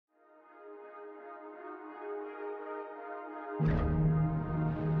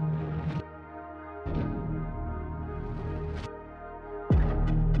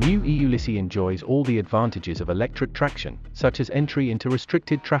new E-Ulysse enjoys all the advantages of electric traction, such as entry into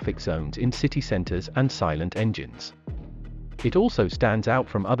restricted traffic zones in city centers and silent engines. It also stands out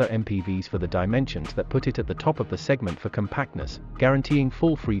from other MPVs for the dimensions that put it at the top of the segment for compactness, guaranteeing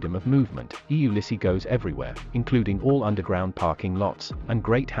full freedom of movement. E-Ulysse goes everywhere, including all underground parking lots, and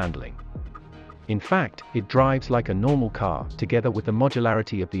great handling. In fact, it drives like a normal car. Together with the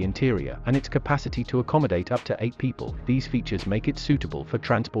modularity of the interior and its capacity to accommodate up to 8 people, these features make it suitable for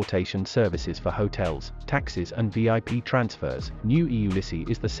transportation services for hotels, taxis and VIP transfers. New E-Ulysse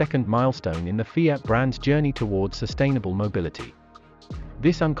is the second milestone in the Fiat brand's journey towards sustainable mobility.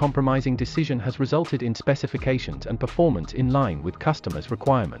 This uncompromising decision has resulted in specifications and performance in line with customers'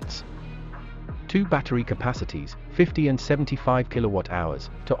 requirements. 2 battery capacities, 50 and 75 kWh,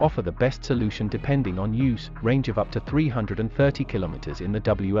 to offer the best solution depending on use, range of up to 330 km in the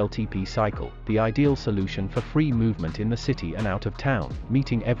WLTP cycle, the ideal solution for free movement in the city and out of town,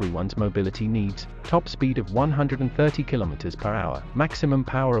 meeting everyone's mobility needs, top speed of 130 km per hour, maximum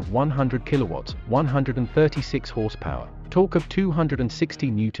power of 100 kW, 136 horsepower. Torque of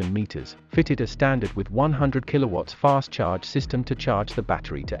 260 Nm, fitted as standard with 100 kW fast charge system to charge the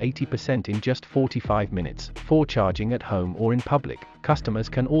battery to 80% in just 45 minutes, for charging at home or in public. Customers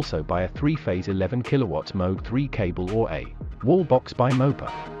can also buy a 3-phase 11 kW Mode 3 cable or a Wallbox by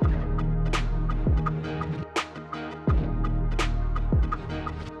Mopar.